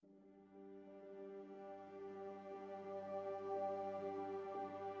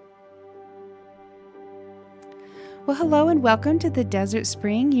Well, hello and welcome to the Desert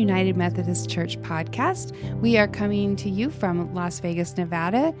Spring United Methodist Church podcast. We are coming to you from Las Vegas,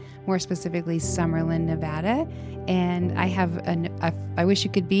 Nevada, more specifically Summerlin, Nevada. And I have I wish you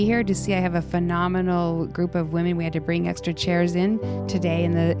could be here to see. I have a phenomenal group of women. We had to bring extra chairs in today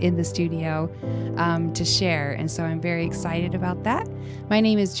in the studio to share, and so I'm very excited about that. My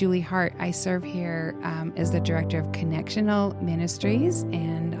name is Julie Hart. I serve here as the director of Connectional Ministries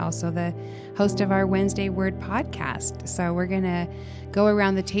and also the host of our Wednesday Word podcast. So we're gonna go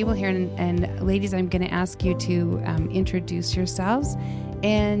around the table here, and ladies, I'm gonna ask you to introduce yourselves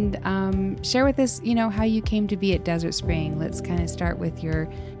and share with us, how you came to be at Desert Spring. Let's kind of start with your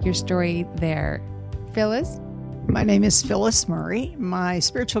story there. Phyllis? My name is Phyllis Murray. My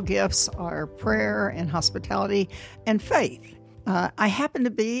spiritual gifts are prayer and hospitality and faith. I happen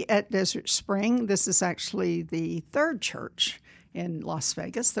to be at Desert Spring. This is actually the third church in Las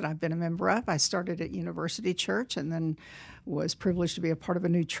Vegas that I've been a member of. I started at University Church and then was privileged to be a part of a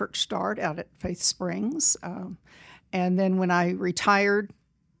new church start out at Faith Springs. And then when I retired,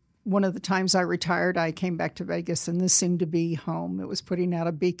 one of the times I retired, I came back to Vegas, and this seemed to be home. It was putting out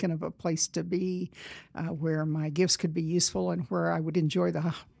a beacon of a place to be where my gifts could be useful and where I would enjoy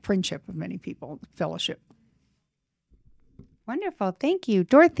the friendship of many people, fellowship. Wonderful. Thank you.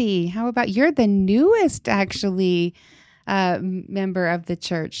 Dorothy, how about you're the newest, actually, member of the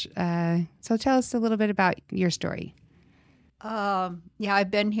church. So tell us a little bit about your story.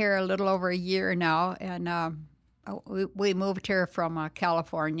 I've been here a little over a year now, and we moved here from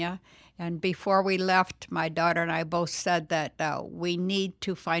California. And before we left, my daughter and I both said that we need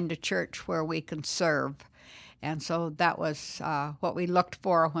to find a church where we can serve. And so that was what we looked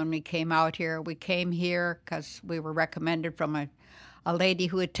for when we came out here. We came here because we were recommended from a lady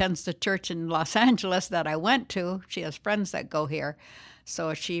who attends the church in Los Angeles that I went to. She has friends that go here.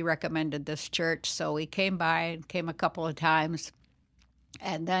 So she recommended this church. So we came a couple of times.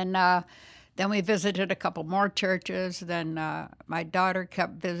 And then we visited a couple more churches. Then my daughter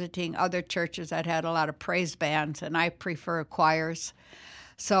kept visiting other churches that had a lot of praise bands, and I prefer choirs.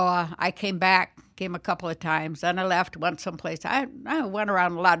 So I came a couple of times. Then I left, went someplace. I went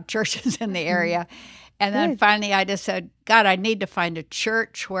around a lot of churches in the area. And then finally I just said, God, I need to find a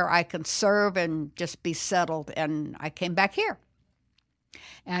church where I can serve and just be settled. And I came back here.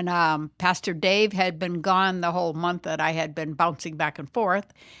 And Pastor Dave had been gone the whole month that I had been bouncing back and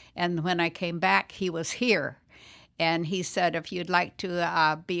forth. And when I came back, he was here. And he said, if you'd like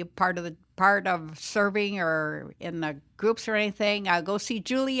to be a part of serving or in the groups or anything, go see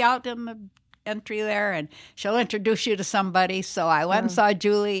Julie out in the entry there, and she'll introduce you to somebody. So I went and saw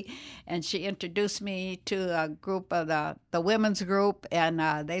Julie, and she introduced me to a group of the women's group,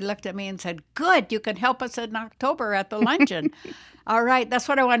 and they looked at me and said, good, you can help us in October at the luncheon. All right, that's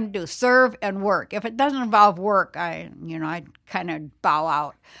what I want to do, serve and work. If it doesn't involve work, I kind of bow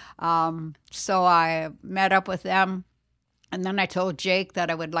out. So I met up with them, and then I told Jake that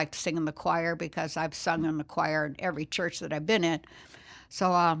I would like to sing in the choir because I've sung in the choir in every church that I've been in.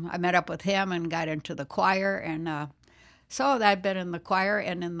 So I met up with him and got into the choir, and so I've been in the choir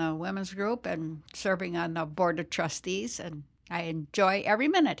and in the women's group and serving on the board of trustees, and I enjoy every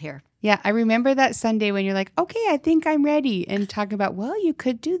minute here. Yeah, I remember that Sunday when you're like, okay, I think I'm ready, and talking about, well, you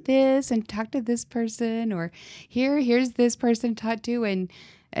could do this and talk to this person, or here's this person taught to, and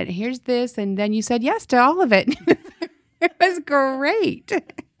here's this, and then you said yes to all of it. It was great.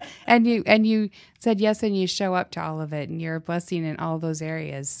 And you said yes, and you show up to all of it, and you're a blessing in all those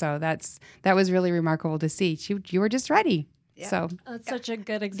areas. So that was really remarkable to see. You were just ready. Yeah. So that's such a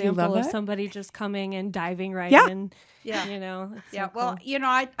good example of somebody just coming and diving right in. Yeah. So well, cool.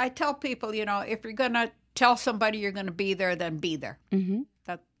 I tell people, if you're going to tell somebody you're going to be there, then be there. Mm-hmm.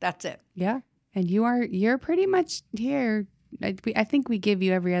 That's it. Yeah. And you're pretty much here. I think we give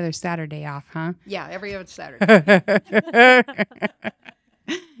you every other Saturday off, huh? Yeah, every other Saturday.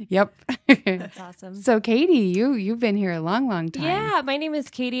 Yep. That's awesome. So Katie, you've been here a long, long time. Yeah, my name is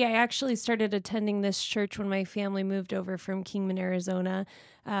Katie. I actually started attending this church when my family moved over from Kingman, Arizona.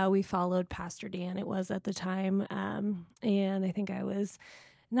 We followed Pastor Dan, it was at the time. And I think I was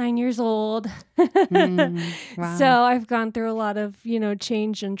 9 years old. Wow. So I've gone through a lot of,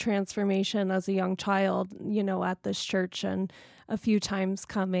 change and transformation as a young child, at this church, and a few times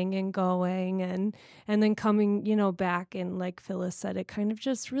coming and going and then coming, back. And like Phyllis said, it kind of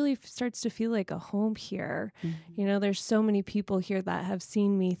just really starts to feel like a home here. Mm-hmm. There's so many people here that have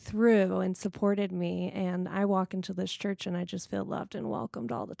seen me through and supported me. And I walk into this church and I just feel loved and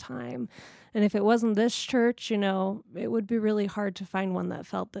welcomed all the time. And if it wasn't this church, it would be really hard to find one that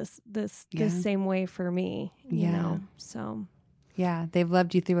felt this same way for me, So. Yeah, they've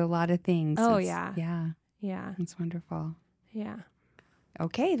loved you through a lot of things. Oh, yeah. Yeah. Yeah. That's wonderful. Yeah.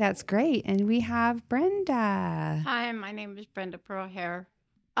 Okay, that's great. And we have Brenda. Hi, my name is Brenda Pearl-Hare.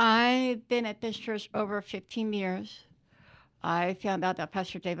 I've been at this church over 15 years. I found out that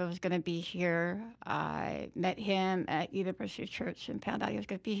Pastor David was going to be here. I met him at University Church and found out he was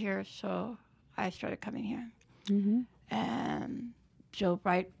going to be here, so I started coming here. Mm-hmm. And drove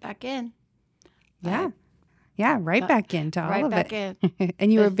right back in. Yeah. Yeah, right back into all Right of back it. in.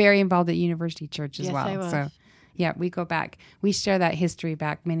 And you were very involved at University Church as Yes, well. I was. So, yeah, we go back. We share that history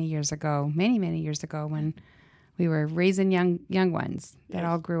back many years ago, many years ago when we were raising young ones that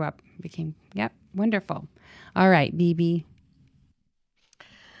all grew up, became, wonderful. All right, BB.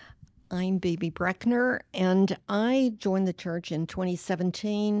 I'm Baby Breckner, and I joined the church in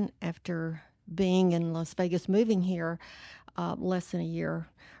 2017 after being in Las Vegas, moving here less than a year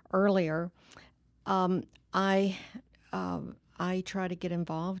earlier. I try to get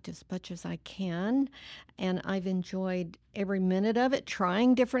involved as much as I can, and I've enjoyed every minute of it,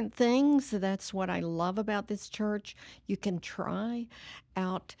 trying different things. That's what I love about this church. You can try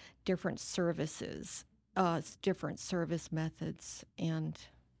out different services, different service methods and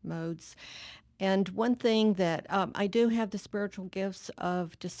modes. And one thing that I do have the spiritual gifts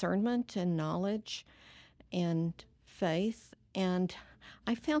of discernment and knowledge and faith, and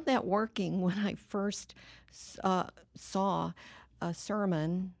I found that working when I first saw a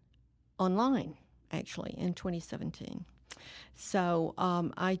sermon online, actually, in 2017. So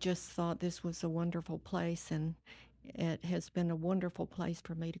I just thought this was a wonderful place, and it has been a wonderful place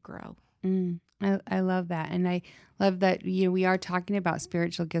for me to grow. I love that. And I love that, we are talking about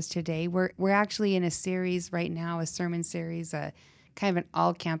spiritual gifts today. We're actually in a series right now, a sermon series, a kind of an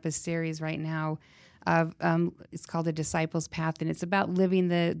all-campus series right now of it's called The Disciples' Path, and it's about living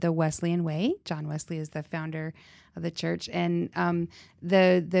the Wesleyan way. John Wesley is the founder of the church, and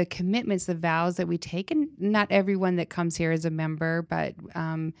the commitments, the vows that we take, and not everyone that comes here is a member, but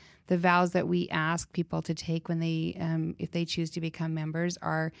the vows that we ask people to take when they if they choose to become members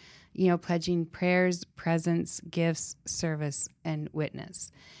are, pledging prayers, presence, gifts, service, and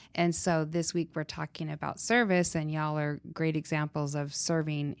witness. And so this week we're talking about service, and y'all are great examples of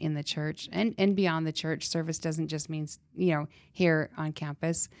serving in the church and beyond the church. Service doesn't just mean, here on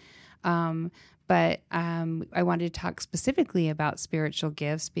campus. But I wanted to talk specifically about spiritual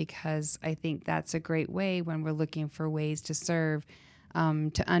gifts because I think that's a great way when we're looking for ways to serve,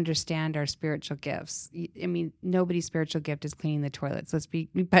 to understand our spiritual gifts. I mean, nobody's spiritual gift is cleaning the toilets.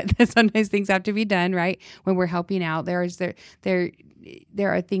 But sometimes things have to be done, right? When we're helping out, there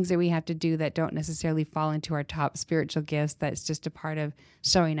are things that we have to do that don't necessarily fall into our top spiritual gifts. That's just a part of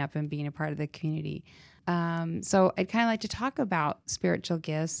showing up and being a part of the community. So I'd kind of like to talk about spiritual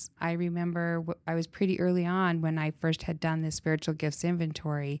gifts. I remember I was pretty early on when I first had done this spiritual gifts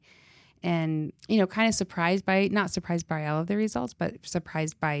inventory, and, kind of not surprised by all of the results, but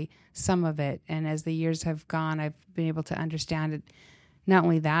surprised by some of it. And as the years have gone, I've been able to understand it, not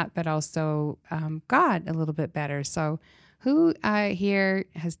only that, but also God a little bit better. So who here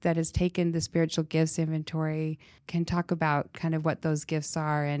has taken the spiritual gifts inventory can talk about kind of what those gifts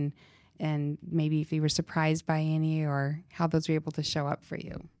are and maybe if you were surprised by any or how those were able to show up for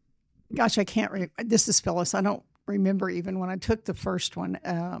you? Gosh, I can't this is Phyllis. I don't remember even when I took the first one,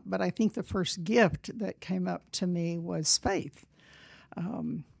 but I think the first gift that came up to me was faith.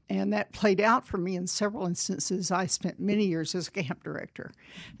 And that played out for me in several instances. I spent many years as a camp director,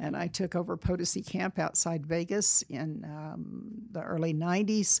 and I took over Potosi Camp outside Vegas in the early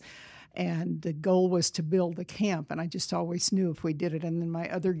 90s. And the goal was to build the camp, and I just always knew if we did it. And then my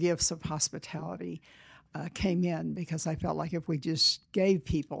other gifts of hospitality came in because I felt like if we just gave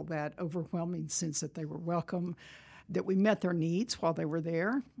people that overwhelming sense that they were welcome, that we met their needs while they were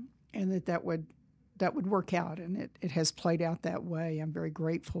there, and that would work out. And it has played out that way. I'm very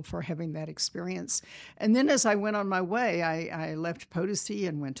grateful for having that experience. And then as I went on my way, I left Potosi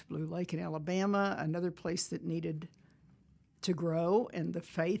and went to Blue Lake in Alabama, another place that needed to grow, and the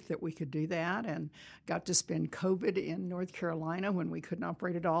faith that we could do that, and got to spend COVID in North Carolina when we couldn't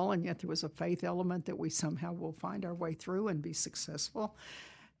operate at all, and yet there was a faith element that we somehow will find our way through and be successful.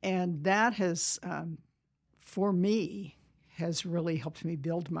 And that has, for me, has really helped me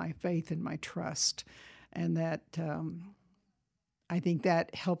build my faith and my trust, and that I think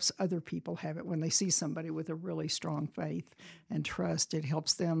that helps other people have it when they see somebody with a really strong faith and trust. It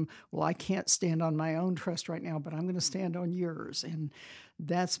helps them, well, I can't stand on my own trust right now, but I'm going to stand on yours. And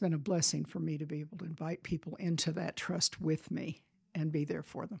that's been a blessing for me to be able to invite people into that trust with me and be there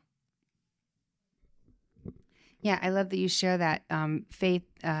for them. Yeah, I love that you share that. Faith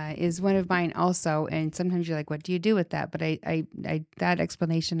is one of mine also, and sometimes you're like, "What do you do with that?" But I that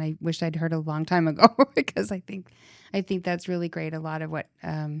explanation I wish I'd heard a long time ago because I think that's really great. A lot of what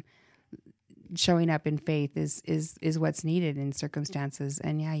showing up in faith is what's needed in circumstances,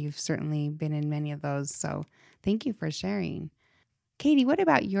 and yeah, you've certainly been in many of those. So thank you for sharing, Katie. What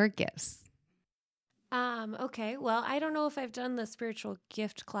about your gifts? Okay. Well, I don't know if I've done the spiritual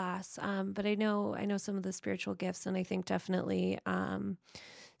gift class, but I know some of the spiritual gifts, and I think definitely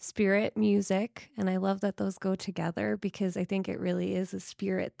spirit music, and I love that those go together because I think it really is a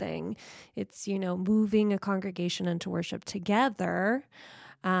spirit thing. It's, moving a congregation into worship together.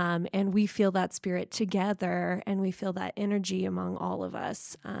 And we feel that spirit together, and we feel that energy among all of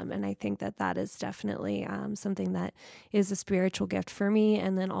us. And I think that is definitely something that is a spiritual gift for me.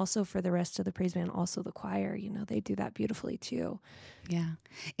 And then also for the rest of the praise band, also the choir, they do that beautifully too. Yeah.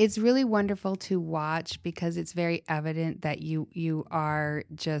 It's really wonderful to watch because it's very evident that you are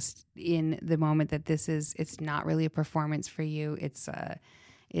just in the moment that it's not really a performance for you.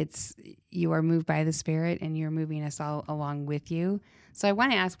 It's you are moved by the Spirit and you're moving us all along with you. So I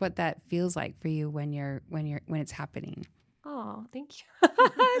want to ask what that feels like for you when it's happening. Oh, thank you.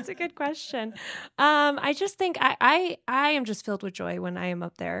 That's a good question. I just think I am just filled with joy when I am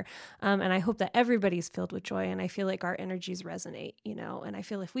up there. And I hope that everybody's filled with joy. And I feel like our energies resonate, and I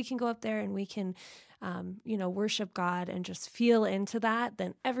feel if we can go up there and we can, worship God and just feel into that,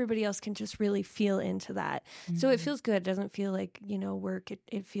 then everybody else can just really feel into that. Mm-hmm. So it feels good. It doesn't feel like, work.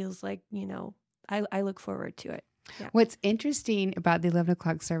 It feels like, I look forward to it. Yeah. What's interesting about the 11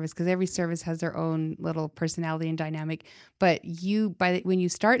 o'clock service, because every service has their own little personality and dynamic, but when you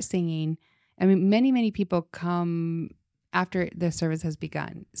start singing, I mean, many, many people come after the service has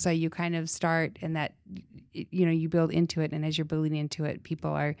begun. So you kind of start and that, you build into it. And as you're building into it,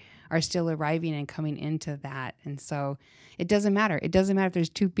 people are still arriving and coming into that. And so it doesn't matter. It doesn't matter if there's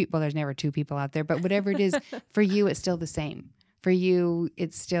two people. There's never two people out there, but whatever it is for you, it's still the same. For you,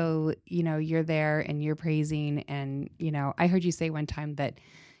 it's still, you're there and you're praising. And, I heard you say one time that,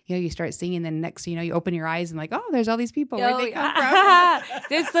 you start singing, then next thing you open your eyes and like, oh, there's all these people. Where'd they come from?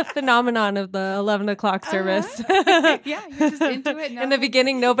 It's the phenomenon of the 11 o'clock service. Yeah, you're just into it. In the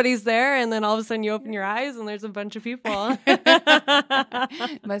beginning, nobody's there. And then all of a sudden you open your eyes and there's a bunch of people.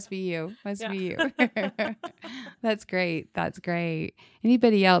 Must be you. Be you. That's great. That's great.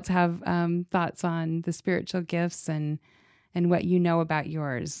 Anybody else have thoughts on the spiritual gifts and what you know about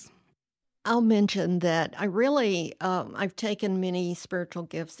yours? I'll mention that I really, I've taken many spiritual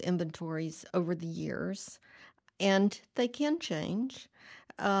gifts inventories over the years, and they can change.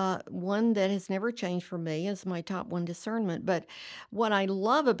 One that has never changed for me is my top one, discernment. But what I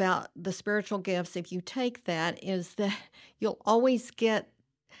love about the spiritual gifts, if you take that, is that you'll always get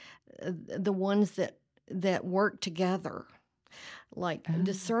the ones that work together, like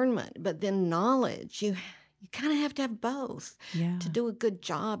discernment, but then knowledge. You kind of have to have both to do a good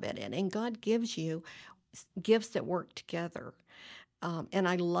job at it. And God gives you gifts that work together. And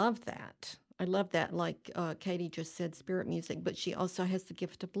I love that. Like Katie just said, spirit music, but she also has the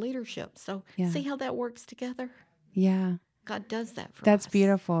gift of leadership. So see how that works together? Yeah. God does that for us. That's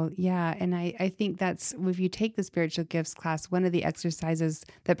beautiful. Yeah. And I think that's, if you take the spiritual gifts class, one of the exercises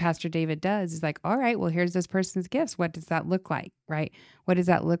that Pastor David does is like, all right, well, here's this person's gifts. What does that look like? Right? What does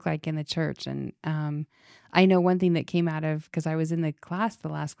that look like in the church? And I know one thing that came out of, because I was in the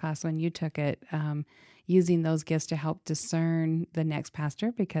last class when you took it, using those gifts to help discern the next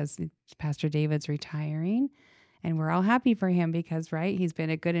pastor, because Pastor David's retiring. And we're all happy for him because, right, he's been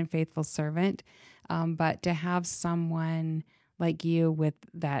a good and faithful servant. But to have someone like you with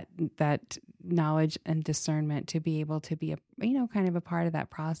that knowledge and discernment to be able to be kind of a part of that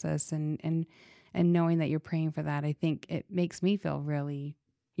process and knowing that you're praying for that, I think it makes me feel really,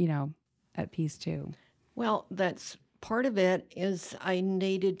 at peace too. Well, that's part of it. Is I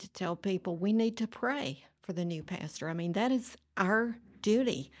needed to tell people we need to pray for the new pastor. I mean, that is our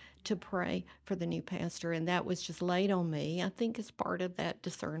duty, to pray for the new pastor, and that was just laid on me. I think it's part of that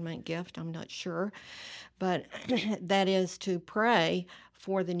discernment gift. I'm not sure, but that is to pray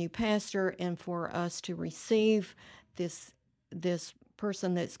for the new pastor and for us to receive this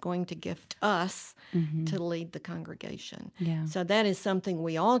person that's going to gift us to lead the congregation. Yeah. So that is something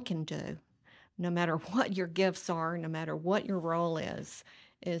we all can do, no matter what your gifts are, no matter what your role is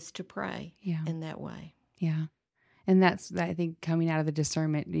to pray in that way. Yeah. And that's, I think, coming out of the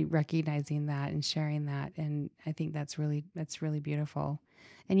discernment, recognizing that and sharing that. And I think that's really beautiful.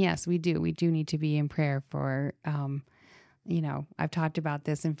 And yes, we do need to be in prayer for, I've talked about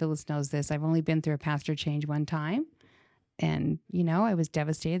this and Phyllis knows this. I've only been through a pastor change one time. And, I was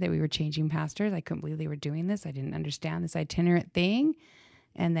devastated that we were changing pastors. I couldn't believe they were doing this. I didn't understand this itinerant thing.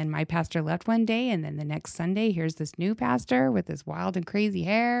 And then my pastor left one day, and then the next Sunday, here's this new pastor with this wild and crazy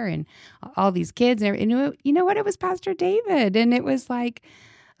hair and all these kids. And you know what? It was Pastor David. And it was like,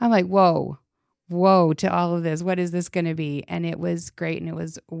 I'm like, whoa to all of this. What is this going to be? And it was great, and it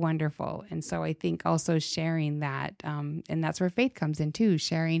was wonderful. And so I think also sharing that, and that's where faith comes in too,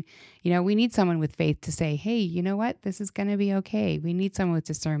 sharing, we need someone with faith to say, hey, you know what? This is going to be okay. We need someone with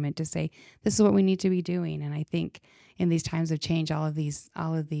discernment to say, this is what we need to be doing. And I think in these times of change, all of these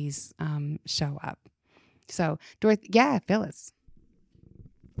show up. So, Dorothy, Phyllis.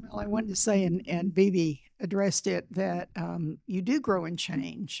 Well, I wanted to say, and Bibi addressed it, that you do grow and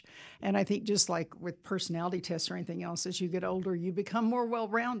change. And I think just like with personality tests or anything else, as you get older, you become more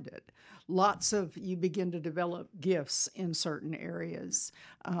well-rounded. You begin to develop gifts in certain areas.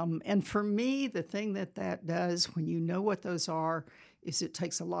 And for me, the thing that does when you know what those are is it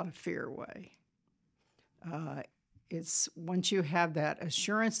takes a lot of fear away. It's once you have that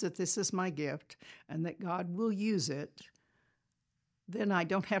assurance that this is my gift and that God will use it, then I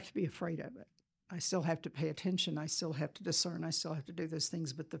don't have to be afraid of it. I still have to pay attention. I still have to discern. I still have to do those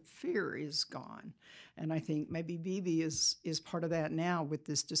things, but the fear is gone. And I think maybe Bibi is part of that now with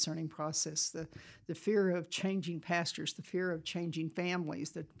this discerning process. The fear of changing pastors, the fear of changing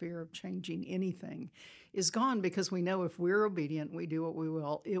families, the fear of changing anything is gone, because we know if we're obedient, we do what we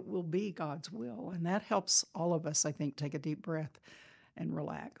will, it will be God's will. And that helps all of us, I think, take a deep breath and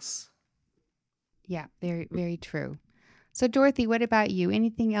relax. Yeah, very, very true. So, Dorothy, what about you?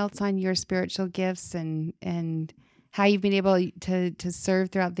 Anything else on your spiritual gifts and how you've been able to serve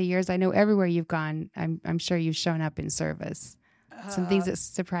throughout the years? I know everywhere you've gone, I'm sure you've shown up in service. Some things that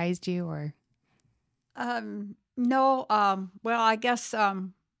surprised you, or? No. Well, I guess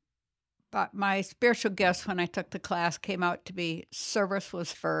but my spiritual gifts when I took the class came out to be service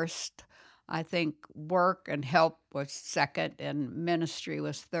was first. I think work and help was second, and ministry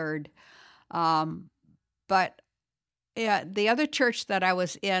was third. But yeah, the other church that I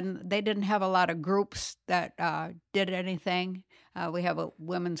was in, they didn't have a lot of groups that did anything. We have a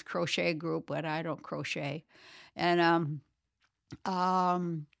women's crochet group, but I don't crochet. And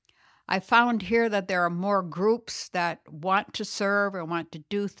I found here that there are more groups that want to serve or want to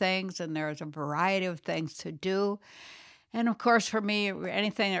do things, and there's a variety of things to do. And of course, for me,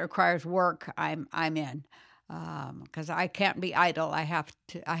 anything that requires work, I'm in, because I can't be idle. I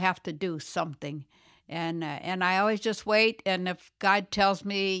have to do something. And I always just wait. And if God tells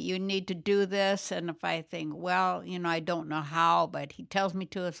me you need to do this, and if I think, well, I don't know how, but He tells me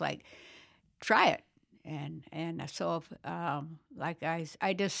to, it's like, try it. And so if, like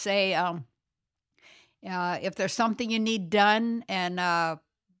I just say, if there's something you need done and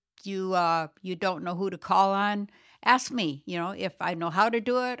you don't know who to call on, ask me. If I know how to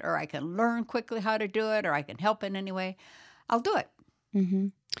do it, or I can learn quickly how to do it, or I can help in any way, I'll do it. Mm-hmm.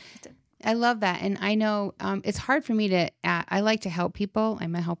 I love that. And I know it's hard for me I like to help people.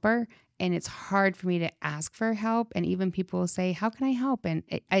 I'm a helper. And it's hard for me to ask for help. And even people will say, how can I help? And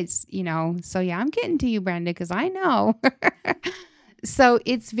it's, so yeah, I'm getting to you, Brenda, because I know. So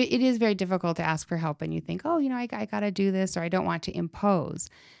it is very difficult to ask for help. And you think, oh, I got to do this, or I don't want to impose.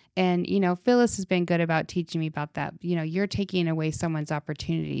 And, Phyllis has been good about teaching me about that. You're taking away someone's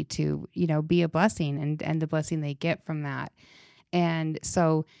opportunity to, be a blessing and the blessing they get from that. And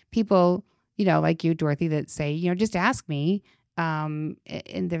so people, like you, Dorothy, that say, just ask me. And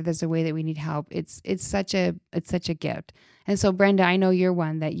there's a way that we need help. It's such a gift. And so, Brenda, I know you're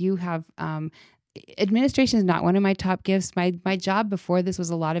one that you have. Administration is not one of my top gifts. My job before this was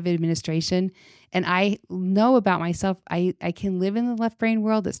a lot of administration, and I know about myself. I can live in the left brain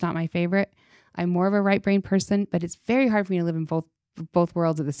world. It's not my favorite. I'm more of a right brain person, but it's very hard for me to live in both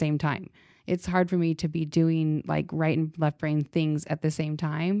worlds at the same time. It's hard for me to be doing like right and left brain things at the same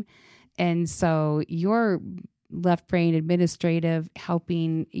time. And so your left brain administrative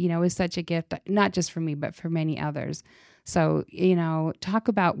helping, is such a gift, not just for me, but for many others. So, talk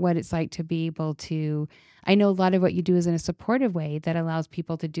about what it's like to be able to, I know a lot of what you do is in a supportive way that allows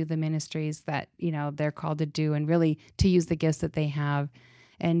people to do the ministries that, they're called to do, and really to use the gifts that they have.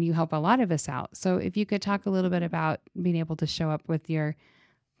 And you help a lot of us out. So if you could talk a little bit about being able to show up with your,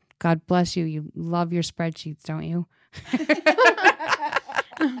 God bless you, you love your spreadsheets, don't you?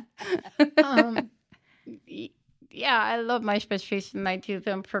 Yeah, I love my spreadsheets, and I do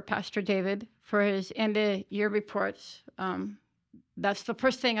them for Pastor David for his end of year reports. That's the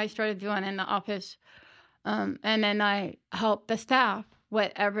first thing I started doing in the office. And then I help the staff,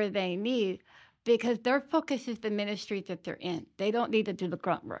 whatever they need, because their focus is the ministry that they're in. They don't need to do the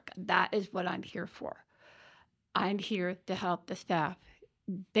grunt work. That is what I'm here for. I'm here to help the staff.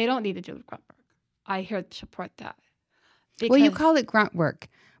 They don't need to do the grunt work. I'm here to support that. Well, you call it grunt work,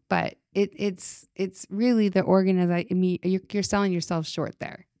 but it's really the organization. I mean, you're selling yourself short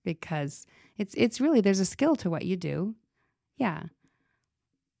there, because it's really, there's a skill to what you do. Yeah.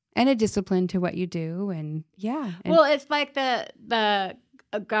 And a discipline to what you do. And yeah. And well, it's like the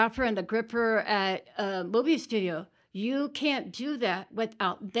grapher and the gripper at a movie studio. You can't do that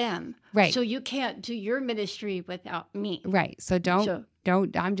without them. Right. So you can't do your ministry without me. right. So don't,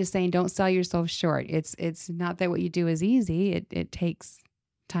 I'm just saying, don't sell yourself short. It's not that what you do is easy. It takes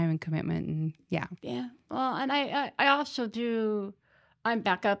time and commitment, and yeah. Yeah. Well, and I also do, I'm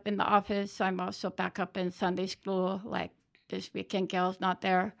back up in the office. I'm also back up in Sunday school. Like this weekend, Gail's not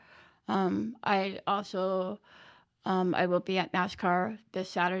there. I also, I will be at NASCAR this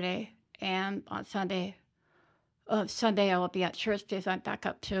Saturday, and on Sunday I will be at church because I'm back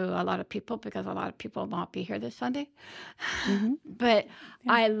up to a lot of people, because a lot of people won't be here this Sunday. Mm-hmm. But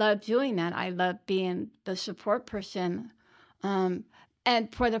yeah. I love doing that. I love being the support person.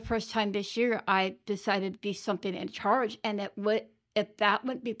 And for the first time this year, I decided to be something in charge. And if that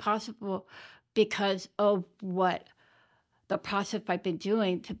wouldn't be possible because of what the process I've been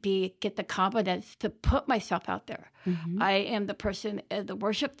doing to get the confidence to put myself out there. Mm-hmm. I am the person, the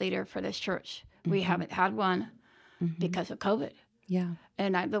worship leader for this church. Mm-hmm. We haven't had one because of COVID. Yeah.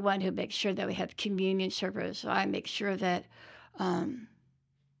 And I'm the one who makes sure that we have communion service. I make sure that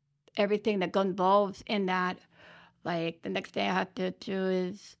everything that involves in that, like the next day I have to do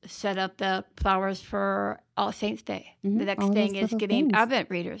is set up the flowers for All Saints Day. Mm-hmm. The next thing is getting Advent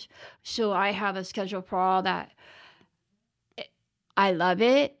readers. So I have a schedule for all that. I love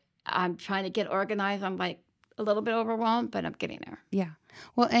it. I'm trying to get organized. I'm like a little bit overwhelmed, but I'm getting there. Yeah.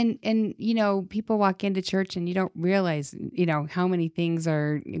 Well, and you know, people walk into church and you don't realize, you know, how many things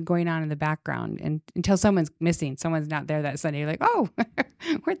are going on in the background, and until someone's missing, someone's not there that Sunday, you're like, oh,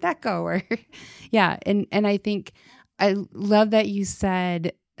 where'd that go? Or yeah. And I think I love that you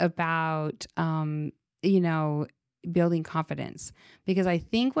said about, you know, building confidence, because I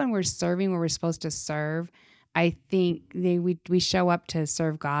think when we're serving where we're supposed to serve, I think we show up to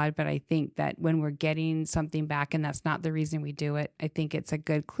serve God, but I think that when we're getting something back and that's not the reason we do it, I think it's a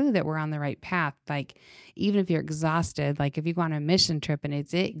good clue that we're on the right path. Like, even if you're exhausted, like if you go on a mission trip and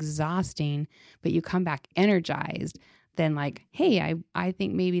it's exhausting, but you come back energized, then like, hey, I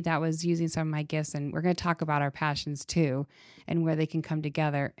think maybe that was using some of my gifts, and we're going to talk about our passions too and where they can come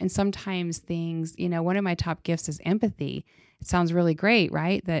together. And sometimes things, you know, one of my top gifts is empathy. It sounds really great,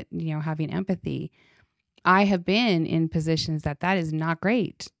 right? That, you know, having empathy. I have been in positions that is not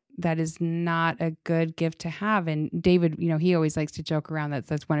great. That is not a good gift to have. And David, you know, he always likes to joke around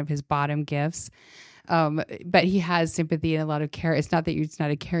that's one of his bottom gifts. But he has sympathy and a lot of care. It's not that he's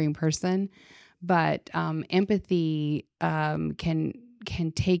not a caring person, but empathy can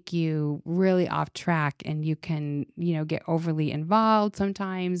take you really off track, and you can, you know, get overly involved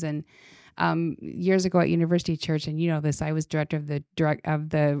sometimes. And years ago at University Church, and you know this, I was director of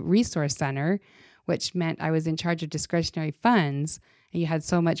the resource center, which meant I was in charge of discretionary funds, and you had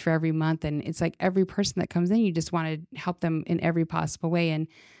so much for every month. And it's like every person that comes in, you just want to help them in every possible way.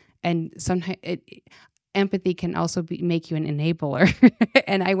 And sometimes empathy can also make you an enabler.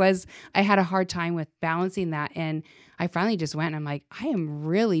 And I had a hard time with balancing that. And I finally just went and I'm like, I am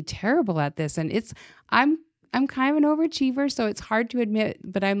really terrible at this. And I'm kind of an overachiever, so it's hard to admit,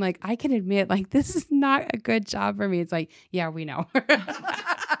 but I'm like, I can admit, like, this is not a good job for me. It's like, yeah, we know.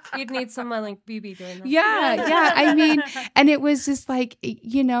 You'd need someone like BB doing that. Yeah. I mean, and it was just like,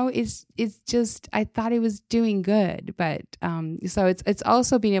 you know, it's just, I thought it was doing good, but so it's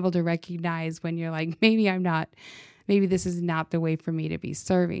also being able to recognize when you're like, maybe this is not the way for me to be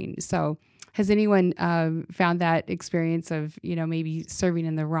serving. So has anyone found that experience of, you know, maybe serving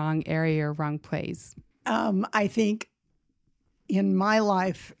in the wrong area or wrong place? I think in my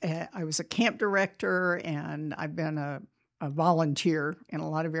life, I was a camp director, and I've been a volunteer in a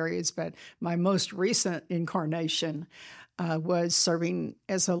lot of areas, but my most recent incarnation was serving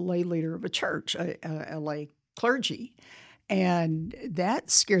as a lay leader of a church, a lay clergy. And that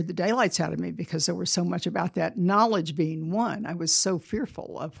scared the daylights out of me because there was so much about that, knowledge being one. I was so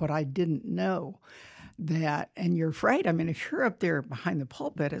fearful of what I didn't know. And you're afraid. I mean, if you're up there behind the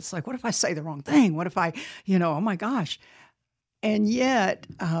pulpit, it's like, what if I say the wrong thing? What if I, oh my gosh. And yet,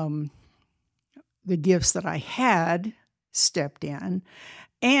 the gifts that I had stepped in,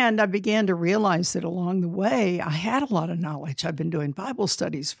 and I began to realize that along the way, I had a lot of knowledge. I've been doing Bible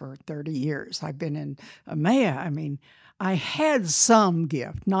studies for 30 years. I've been in EMEA. I mean, I had some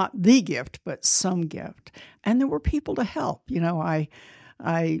gift, not the gift, but some gift. And there were people to help.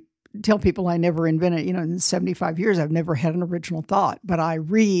 I tell people I never invented, in 75 years, I've never had an original thought, but I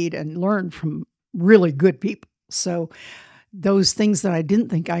read and learn from really good people. So those things that I didn't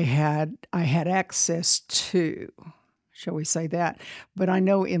think I had access to, shall we say that. But I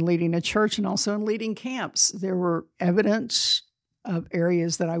know in leading a church and also in leading camps, there were evidence of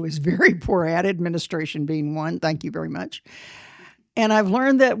areas that I was very poor at, administration being one. Thank you very much. And I've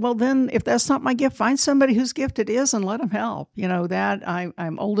learned that, well, then if that's not my gift, find somebody whose gift it is and let them help. That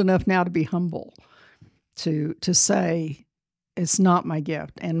I'm old enough now to be humble, to say it's not my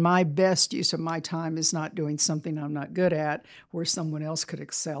gift. And my best use of my time is not doing something I'm not good at where someone else could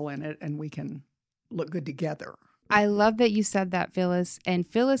excel in it and we can look good together. I love that you said that, Phyllis. And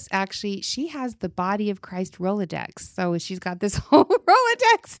Phyllis, actually, she has the Body of Christ Rolodex. So she's got this whole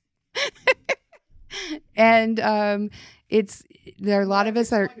Rolodex. And there are a lot of us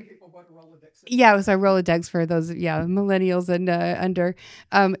that are... Yeah, it was our Rolodex for those, millennials and under.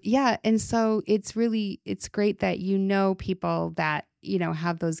 And so it's great that people that,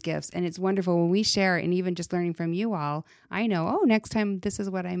 have those gifts. And it's wonderful when we share it, and even just learning from you all, I know, next time this is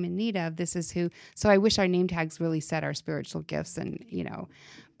what I'm in need of. This is who. So I wish our name tags really said our spiritual gifts and,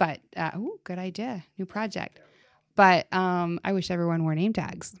 but, good idea. New project. But I wish everyone wore name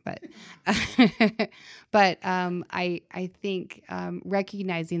tags. But I think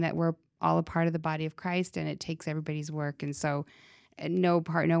recognizing that we're all a part of the body of Christ, and it takes everybody's work, and so no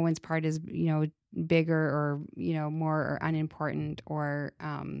one's part is bigger or more or unimportant or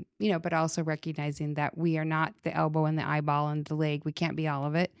but also recognizing that we are not the elbow and the eyeball and the leg. We can't be all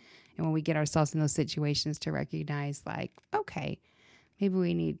of it, and when we get ourselves in those situations, to recognize like, okay, maybe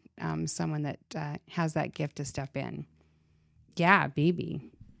we need someone that has that gift to step in. Yeah, baby.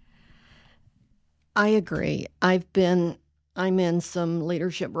 I agree. I'm in some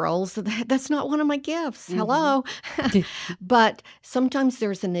leadership roles. That's not one of my gifts. Mm-hmm. Hello. But sometimes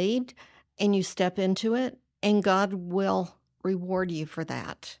there's a need and you step into it and God will reward you for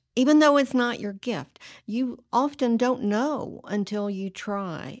that. Even though it's not your gift, you often don't know until you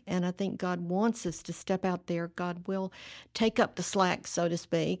try. And I think God wants us to step out there. God will take up the slack, so to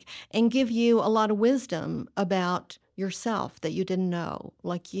speak, and give you a lot of wisdom about yourself that you didn't know,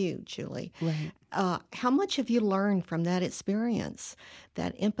 like you, Julie. Right. How much have you learned from that experience,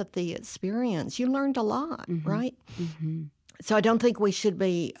 that empathy experience? You learned a lot, mm-hmm. right? Mm-hmm. So I don't think we should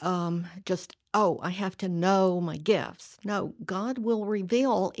be just, I have to know my gifts. No, God will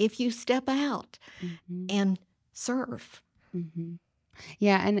reveal if you step out mm-hmm. and serve. Mm-hmm.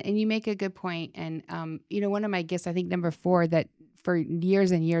 Yeah, and you make a good point. And, one of my gifts, I think number 4, that for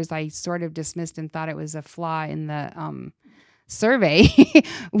years and years I sort of dismissed and thought it was a flaw in the survey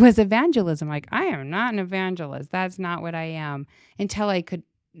was evangelism. Like, I am not an evangelist. That's not what I am. Until I could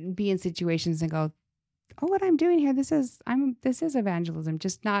be in situations and go, what I'm doing here, this is evangelism,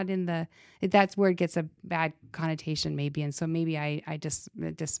 just not in that's where it gets a bad connotation maybe. And so maybe I just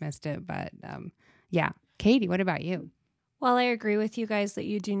dismissed it. But yeah. Katie, what about you? Well, I agree with you guys that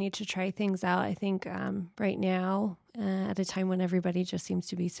you do need to try things out. I think right now, at a time when everybody just seems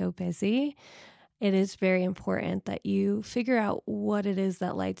to be so busy, it is very important that you figure out what it is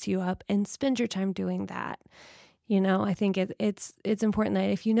that lights you up and spend your time doing that. I think it's important that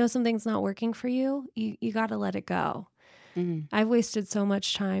if you know something's not working for you, you got to let it go. Mm-hmm. I've wasted so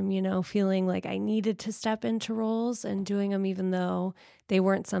much time, feeling like I needed to step into roles and doing them even though they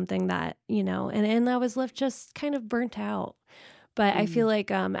weren't something that, and I was left just kind of burnt out. But I feel like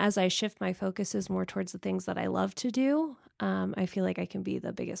as I shift my focuses more towards the things that I love to do, I feel like I can be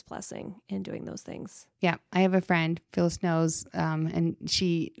the biggest blessing in doing those things. Yeah. I have a friend, Phyllis knows, and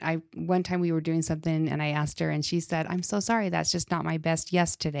one time we were doing something and I asked her and she said, "I'm so sorry. That's just not my best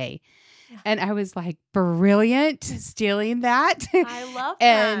yes today." Yeah. And I was like, brilliant, stealing that. I love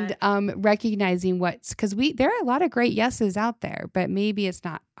that. And recognizing because there are a lot of great yeses out there, but maybe it's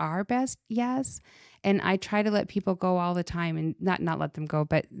not our best yes. And I try to let people go all the time, and not let them go,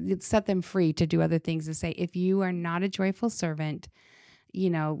 but set them free to do other things, to say, if you are not a joyful servant,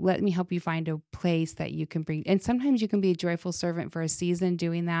 let me help you find a place that you can bring. And sometimes you can be a joyful servant for a season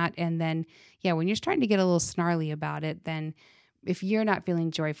doing that. And then, when you're starting to get a little snarly about it, then if you're not feeling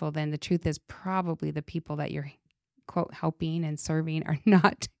joyful, then the truth is probably the people that you're, quote, helping and serving are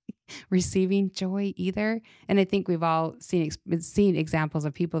not receiving joy either. And I think we've all seen examples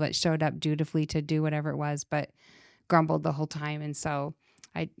of people that showed up dutifully to do whatever it was, but grumbled the whole time. And so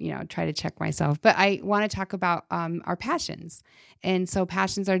I, try to check myself. But I want to talk about our passions. And so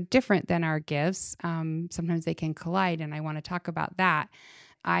passions are different than our gifts. Sometimes they can collide, and I want to talk about that.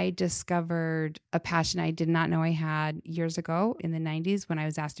 I discovered a passion I did not know I had years ago in the 90s when I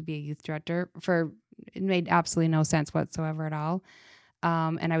was asked to be a youth director. It made absolutely no sense whatsoever at all.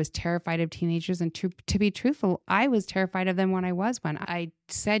 And I was terrified of teenagers. And to be truthful, I was terrified of them when I was one. I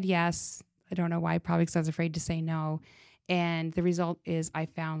said yes. I don't know why, probably because I was afraid to say no. And the result is I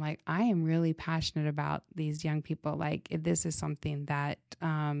found like I am really passionate about these young people. Like this is something that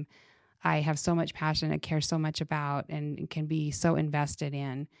I have so much passion and care so much about and can be so invested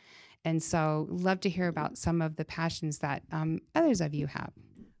in. And so love to hear about some of the passions that others of you have.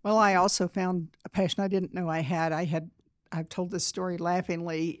 Well, I also found a passion I didn't know I had. I've told this story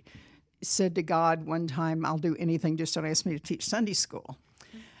laughingly, said to God one time, I'll do anything, just don't ask me to teach Sunday school.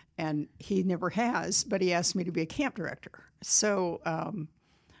 And he never has, but he asked me to be a camp director. So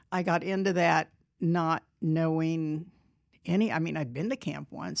I got into that not knowing I'd been to camp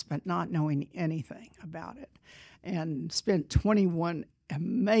once, but not knowing anything about it. And spent 21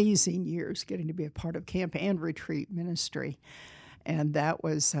 amazing years getting to be a part of camp and retreat ministry. And that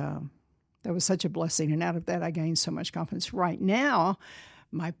was such a blessing. And out of that, I gained so much confidence. Right now,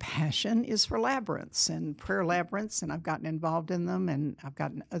 my passion is for labyrinths and prayer labyrinths, and I've gotten involved in them, and I've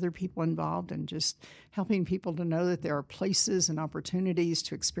gotten other people involved, and just helping people to know that there are places and opportunities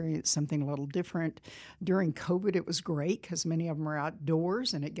to experience something a little different. During COVID, it was great because many of them are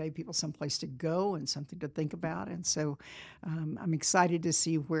outdoors, and it gave people some place to go and something to think about. And so I'm excited to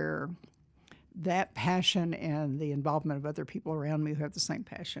see where that passion and the involvement of other people around me who have the same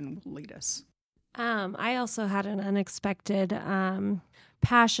passion will lead us. I also had an unexpected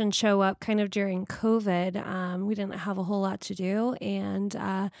passion show up kind of during COVID. We didn't have a whole lot to do, and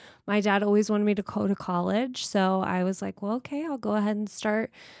my dad always wanted me to go to college. So I was like, well, okay, I'll go ahead and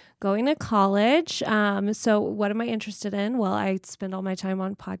start going to college. So what am I interested in? Well, I spend all my time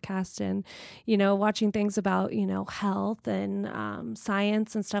on podcasts and, watching things about, health and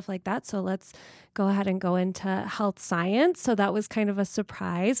science and stuff like that. So let's go ahead and go into health science. So that was kind of a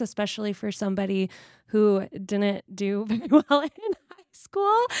surprise, especially for somebody who didn't do very well in high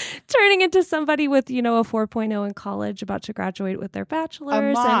school, turning into somebody with, a 4.0 in college, about to graduate with their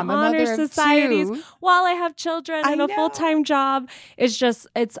bachelor's and honor societies while I have children and a full-time job.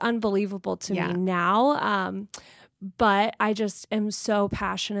 It's unbelievable to me now. But I just am so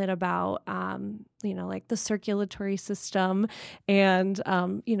passionate about, like the circulatory system and,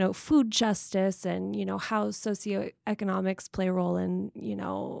 food justice and, how socioeconomics play a role in,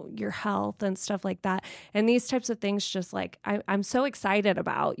 your health and stuff like that. And these types of things just like I'm so excited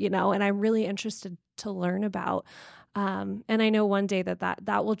about, and I'm really interested to learn about. And I know one day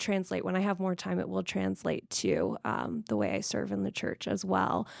that will translate. When I have more time, it will translate to the way I serve in the church as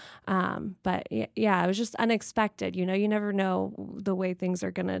well. But yeah, it was just unexpected. You never know the way things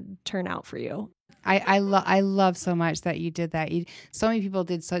are going to turn out for you. I love so much that you did that. So many people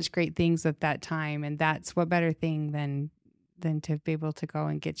did such great things at that time, and that's what better thing than to be able to go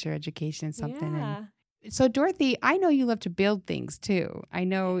and get your education in something. Yeah. So Dorothy, I know you love to build things too. I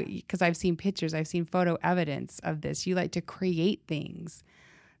know because I've seen pictures, I've seen photo evidence of this. You like to create things.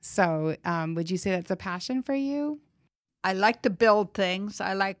 So would you say that's a passion for you? I like to build things.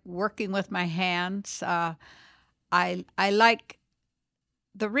 I like working with my hands. I like,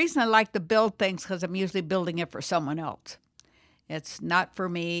 the reason I like to build things because I'm usually building it for someone else. It's not for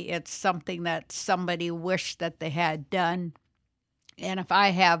me. It's something that somebody wished that they had done. And if I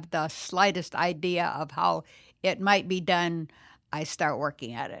have the slightest idea of how it might be done, I start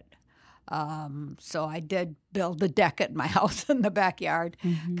working at it. So I did build a deck at my house in the backyard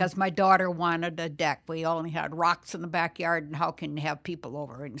because my daughter wanted a deck. We only had rocks in the backyard, and how can you have people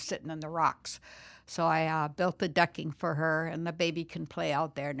over and sitting in the rocks? So I built the decking for her, and the baby can play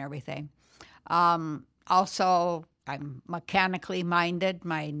out there and everything. Also, I'm mechanically minded.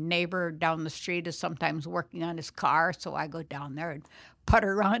 My neighbor down the street is sometimes working on his car, so I go down there and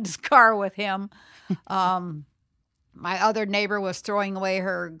putter around his car with him. My other neighbor was throwing away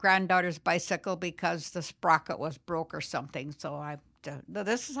her granddaughter's bicycle because the sprocket was broke or something. So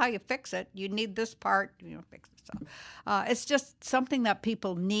this is how you fix it. You need this part, fix it. So it's just something that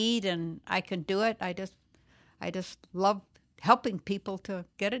people need, and I can do it. I just love helping people to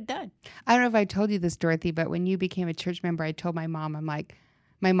get it done. I don't know if I told you this, Dorothy, but when you became a church member, I told my mom, I'm like,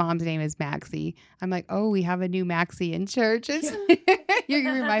 my mom's name is Maxie. I'm like, oh, we have a new Maxie in church. You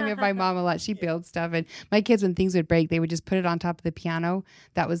remind me of my mom a lot. She builds stuff. And my kids, when things would break, they would just put it on top of the piano.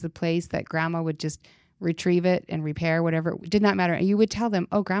 That was the place that Grandma would just retrieve it and repair whatever. It did not matter. And you would tell them,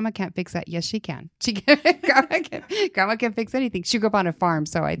 oh, Grandma can't fix that. Yes, she can. Grandma can fix anything. She grew up on a farm,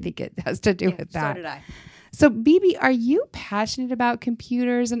 so I think it has to do with that. So did I. So, Bibi, are you passionate about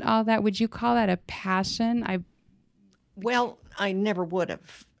computers and all that? Would you call that a passion? Well, I never would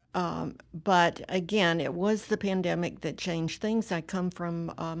have. But again, it was the pandemic that changed things. I come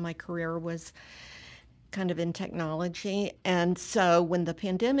from, my career was kind of in technology. And so when the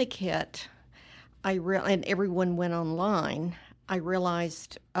pandemic hit, and everyone went online, I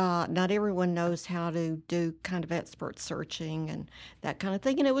realized not everyone knows how to do kind of expert searching and that kind of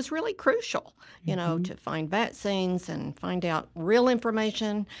thing. And it was really crucial, to find vaccines and find out real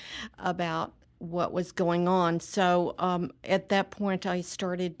information about what was going on. So at that point, I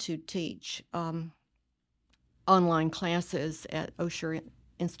started to teach online classes at Osher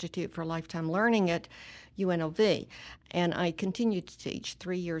Institute for Lifetime Learning at UNLV. And I continued to teach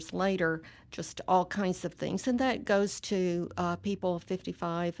 3 years later, just all kinds of things. And that goes to people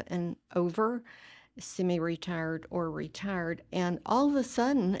 55 and over, semi-retired or retired. And all of a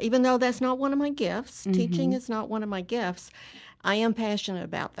sudden, even though that's not one of my gifts, teaching is not one of my gifts, I am passionate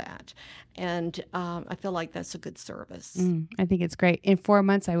about that. And I feel like that's a good service. I think it's great. In 4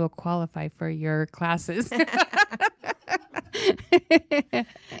 months, I will qualify for your classes.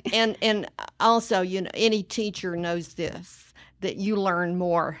 And also, any teacher knows this, that you learn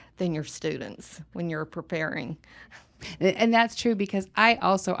more than your students when you're preparing. And that's true, because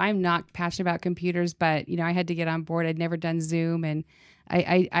I'm not passionate about computers, but, I had to get on board. I'd never done Zoom, and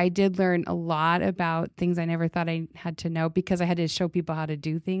I did learn a lot about things I never thought I had to know, because I had to show people how to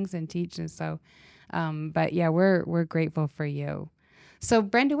do things and teach. And so, but yeah, we're grateful for you. So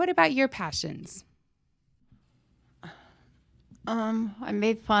Brenda, what about your passions? I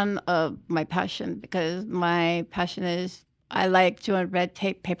made fun of my passion because my passion is I like doing red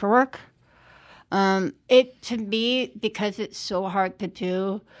tape paperwork. It, to me, because it's so hard to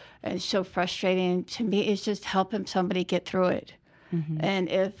do and so frustrating, to me, it's just helping somebody get through it. And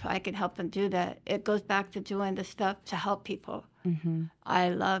if I can help them do that, it goes back to doing the stuff to help people. I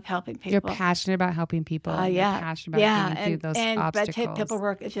love helping people. You're passionate about helping people. Yeah. You're passionate about getting through those obstacles. Red tape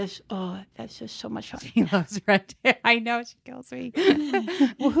paperwork is just, that's just so much fun. She loves red tape. I know, she kills me.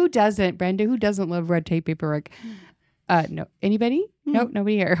 Well, who doesn't, Brenda? Who doesn't love red tape paperwork? No. Anybody? No,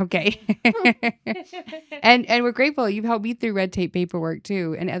 nobody here. Okay. and we're grateful. You've helped me through red tape paperwork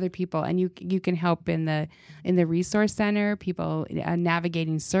too, and other people. And you can help in the resource center, people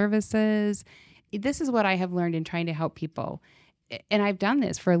navigating services. This is what I have learned in trying to help people. And I've done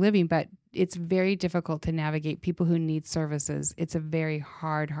this for a living, but it's very difficult to navigate people who need services. It's a very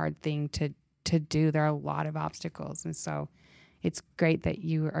hard thing to do. There are a lot of obstacles. And so it's great that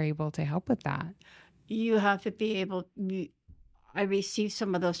you are able to help with that. You have to be able. I receive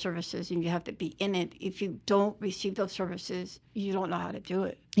some of those services, and you have to be in it. If you don't receive those services, you don't know how to do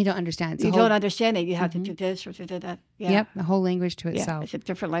it. You don't understand. You don't understand it. You have to do this or do that. Yeah. Yep, the whole language to itself. Yeah, it's a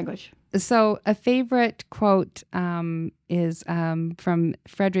different language. So a favorite quote is from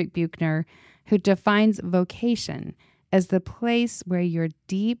Frederick Buechner, who defines vocation as the place where your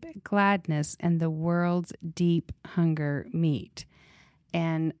deep gladness and the world's deep hunger meet.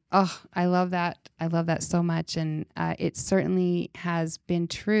 And, I love that. I love that so much. And it certainly has been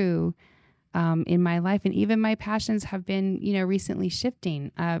true in my life. And even my passions have been, recently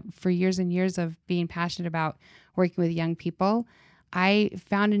shifting. For years and years of being passionate about working with young people, I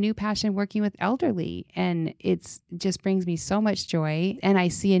found a new passion working with elderly. And it's just brings me so much joy. And I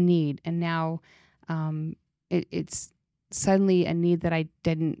see a need. And now it's suddenly a need that I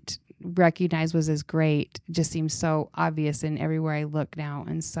didn't recognize was as great. It just seems so obvious in everywhere I look now.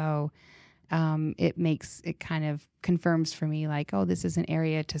 And so it kind of confirms for me like, this is an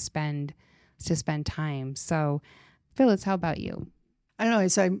area to spend time. So Phyllis, how about you? I don't know,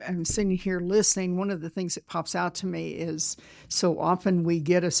 as I'm sitting here listening, one of the things that pops out to me is so often we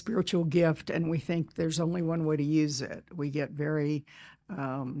get a spiritual gift and we think there's only one way to use it. We get very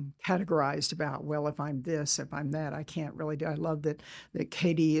categorized about, well, if I'm this, if I'm that, I can't really do. I love that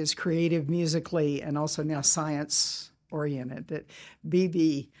Katie is creative musically and also now science oriented, that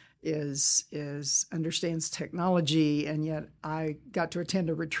BB is understands technology, and yet I got to attend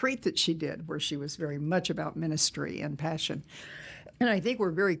a retreat that she did where she was very much about ministry and passion. And I think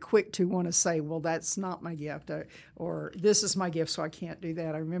we're very quick to want to say, well, that's not my gift, or this is my gift, so I can't do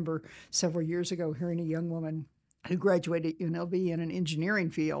that. I remember several years ago hearing a young woman who graduated at UNLV in an engineering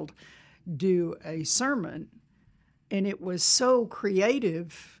field do a sermon, and it was so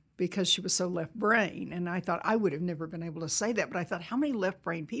creative because she was so left brain. And I thought I would have never been able to say that, but I thought how many left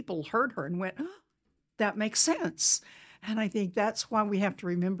brain people heard her and went, that makes sense. And I think that's why we have to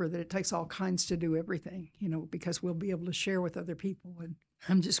remember that it takes all kinds to do everything, because we'll be able to share with other people. And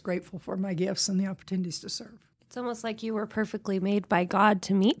I'm just grateful for my gifts and the opportunities to serve. It's almost like you were perfectly made by God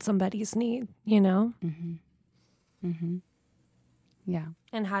to meet somebody's need, Mm-hmm. Mm-hmm. Yeah.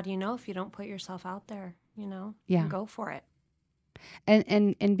 And how do you know if you don't put yourself out there, Yeah. and go for it?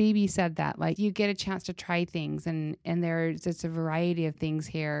 And BB said that, like, you get a chance to try things, and there's just a variety of things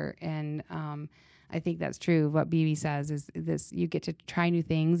here. And I think that's true. What BB says is this: you get to try new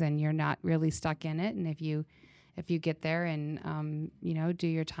things, and you're not really stuck in it. And if you get there and do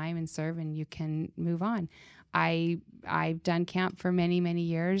your time and serve, and you can move on. I've done camp for many, many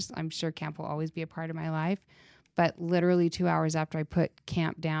years. I'm sure camp will always be a part of my life. But literally 2 hours after I put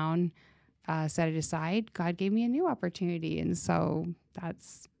camp down, set it aside, God gave me a new opportunity. And so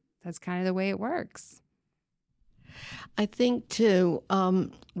that's kind of the way it works. I think, too,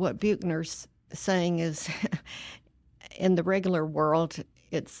 what Buechner's saying is in the regular world,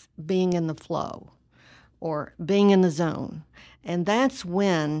 it's being in the flow or being in the zone. And that's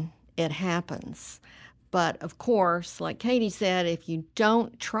when it happens. But, of course, like Katie said, if you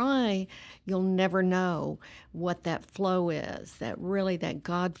don't try, you'll never know what that flow is, that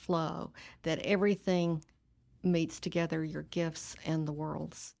God flow, that everything meets together, your gifts and the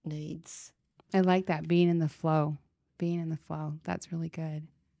world's needs. I like that, being in the flow. That's really good.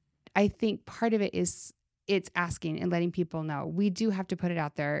 I think part of it is it's asking and letting people know. We do have to put it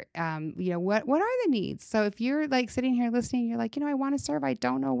out there. What are the needs? So if you're like sitting here listening, you're like, I want to serve, I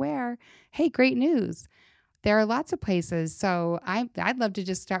don't know where. Hey, great news. There are lots of places. So I'd love to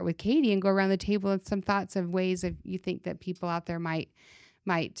just start with Katie and go around the table with some thoughts of ways if you think that people out there might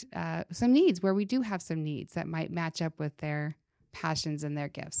some needs, where we do have some needs that might match up with their passions and their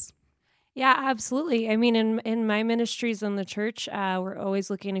gifts. Yeah, absolutely. I mean, in my ministries in the church, we're always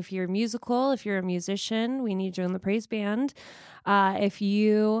looking if you're musical, if you're a musician, we need you in the praise band. If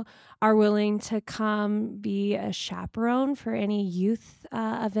you are willing to come be a chaperone for any youth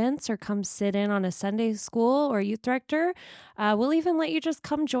events or come sit in on a Sunday school or youth director, we'll even let you just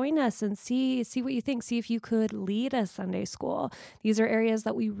come join us and see what you think. See if you could lead a Sunday school. These are areas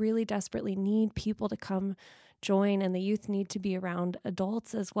that we really desperately need people to come join, and the youth need to be around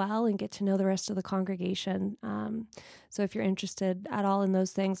adults as well and get to know the rest of the congregation. So if you're interested at all in those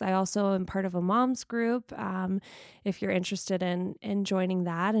things, I also am part of a mom's group. If you're interested in joining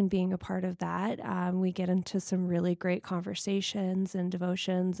that and being a part of that, we get into some really great conversations and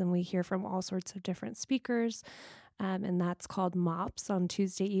devotions, and we hear from all sorts of different speakers. And that's called MOPS on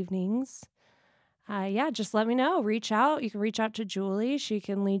Tuesday evenings. Just let me know. Reach out. You can reach out to Julie. She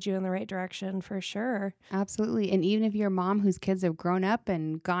can lead you in the right direction for sure. Absolutely. And even if you're a mom whose kids have grown up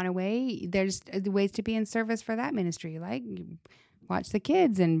and gone away, there's ways to be in service for that ministry. Like watch the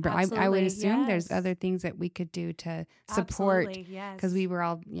kids. And I would assume there's other things that we could do to support. Because we were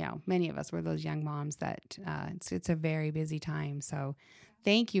all, many of us were those young moms that it's a very busy time. So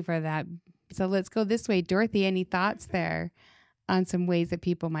thank you for that. So let's go this way. Dorothy, any thoughts there on some ways that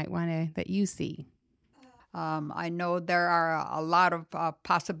people might want to, that you see? I know there are a lot of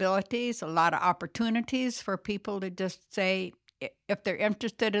possibilities, a lot of opportunities for people to just say, if they're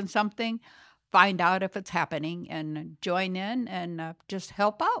interested in something, find out if it's happening and join in and just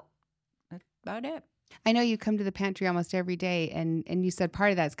help out. That's about it. I know you come to the pantry almost every day, and you said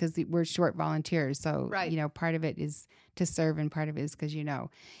part of that's because we're short volunteers. So, right. Part of it is to serve and part of it is because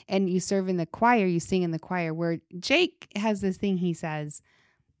And you serve in the choir, you sing in the choir, where Jake has this thing he says,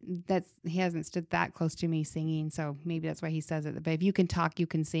 he hasn't stood that close to me singing, so maybe that's why he says it. But if you can talk, you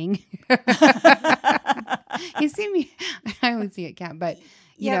can sing. You see me, I only sing at camp, but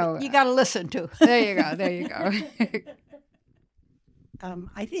you got to listen to. There you go.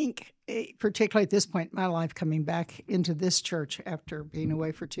 I think, particularly at this point in my life, coming back into this church after being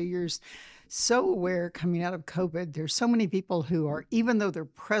away for 2 years, so aware coming out of COVID, there's so many people who are, even though they're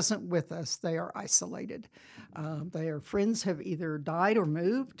present with us, they are isolated. Their friends have either died or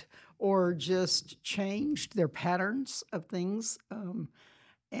moved or just changed their patterns of things.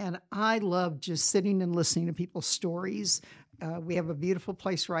 And I love just sitting and listening to people's stories. We have a beautiful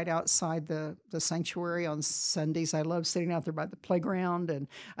place right outside the sanctuary on Sundays. I love sitting out there by the playground, and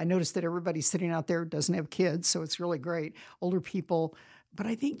I noticed that everybody sitting out there doesn't have kids, so it's really great. Older people. But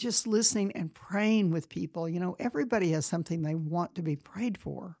I think just listening and praying with people, everybody has something they want to be prayed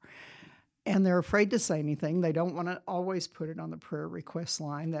for, and they're afraid to say anything. They don't want to always put it on the prayer request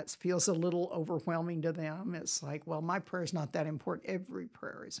line. That feels a little overwhelming to them. It's like, well, my prayer is not that important. Every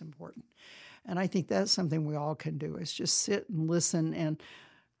prayer is important. And I think that's something we all can do, is just sit and listen. And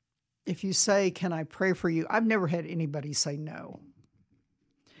if you say, can I pray for you? I've never had anybody say no.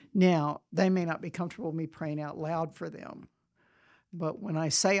 Now, they may not be comfortable with me praying out loud for them. But when I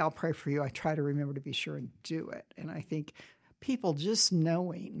say I'll pray for you, I try to remember to be sure and do it. And I think people just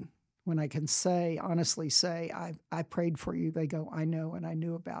knowing, when I can honestly say, I prayed for you, they go, I know, and I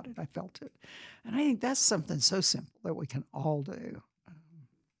knew about it. I felt it. And I think that's something so simple that we can all do.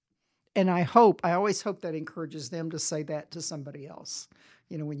 And I always hope that encourages them to say that to somebody else.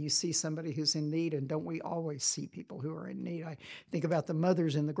 When you see somebody who's in need, and don't we always see people who are in need? I think about the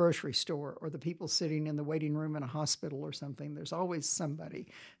mothers in the grocery store or the people sitting in the waiting room in a hospital or something. There's always somebody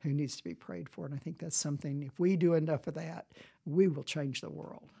who needs to be prayed for. And I think that's something, if we do enough of that, we will change the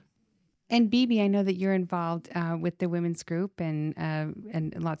world. And Bibi, I know that you're involved with the women's group and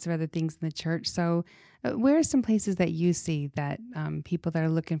lots of other things in the church. So where are some places that you see that people that are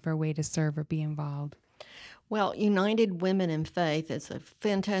looking for a way to serve or be involved? Well, United Women in Faith is a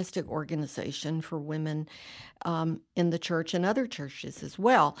fantastic organization for women in the church and other churches as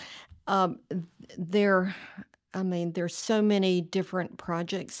well. There's so many different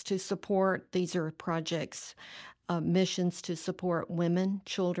projects to support. These are projects, missions to support women,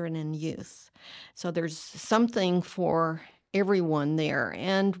 children, and youth. So there's something for everyone there.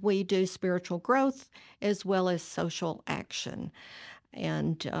 And we do spiritual growth as well as social action.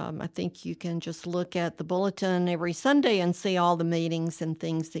 And I think you can just look at the bulletin every Sunday and see all the meetings and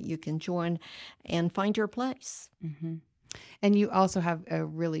things that you can join and find your place. Mm-hmm. And you also have a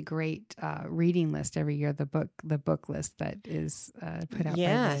really great reading list every year, the book list that is put out.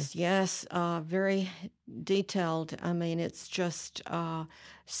 Yes, very detailed. It's just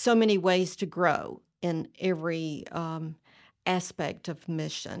so many ways to grow in every aspect of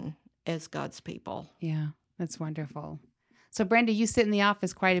mission as God's people. Yeah, that's wonderful. So, Brenda, you sit in the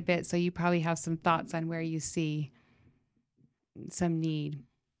office quite a bit, so you probably have some thoughts on where you see some need.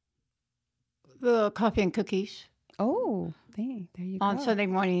 The coffee and cookies. Oh, there you go. On Sunday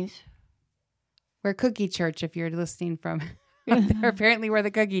mornings. We're Cookie Church, if you're listening from there. Apparently, we're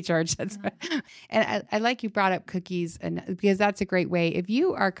the Cookie Church. That's right. And I like you brought up cookies, and because that's a great way. If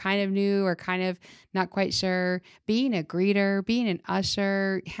you are kind of new or kind of not quite sure, being a greeter, being an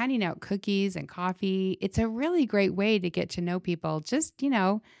usher, handing out cookies and coffee, it's a really great way to get to know people. Just,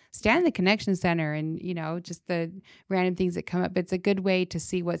 stand in the Connection Center and, just the random things that come up. It's a good way to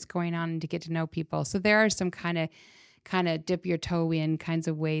see what's going on and to get to know people. So there are some kind of dip your toe in kinds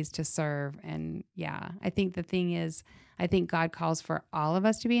of ways to serve. And yeah, I think the thing is, I think God calls for all of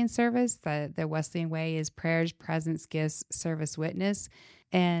us to be in service. The Wesleyan way is prayers, presence, gifts, service, witness.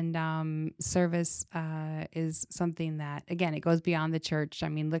 And service is something that, again, it goes beyond the church.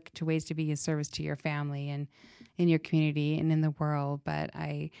 Look to ways to be in service to your family and in your community and in the world. But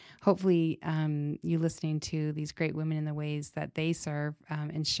hopefully you listening to these great women in the ways that they serve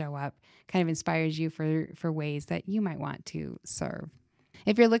and show up kind of inspires you for ways that you might want to serve.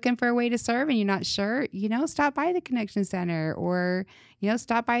 If you're looking for a way to serve and you're not sure, stop by the Connection Center or,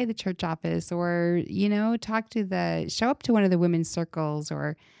 stop by the church office or, show up to one of the women's circles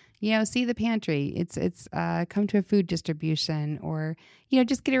or, see the pantry. It's come to a food distribution or,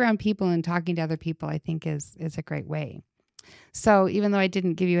 just get around people and talking to other people, I think is a great way. So even though I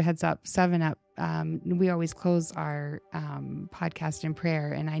didn't give you a heads up, 7-Up, we always close our podcast in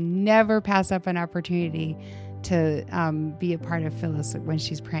prayer, and I never pass up an opportunity to be a part of Phyllis when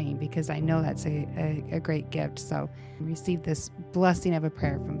she's praying, because I know that's a great gift. So receive this blessing of a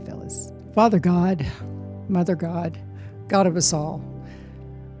prayer from Phyllis. Father God, Mother God, God of us all,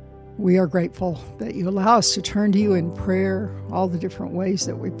 we are grateful that you allow us to turn to you in prayer, all the different ways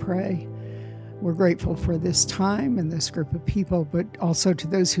that we pray. We're grateful for this time and this group of people, but also to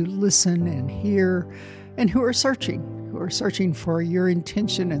those who listen and hear and who are searching for your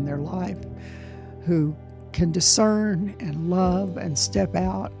intention in their life, who can discern and love and step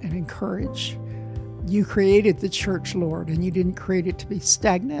out and encourage. You created the church, Lord, and you didn't create it to be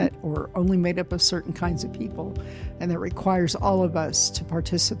stagnant or only made up of certain kinds of people. And that requires all of us to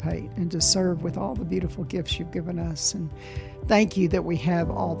participate and to serve with all the beautiful gifts you've given us. And thank you that we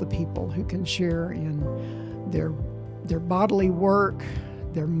have all the people who can share in their bodily work,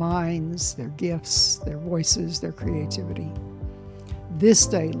 their minds, their gifts, their voices, their creativity. This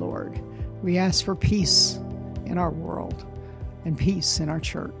day, Lord, we ask for peace in our world and peace in our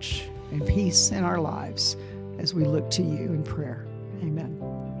church and peace in our lives as we look to you in prayer. Amen.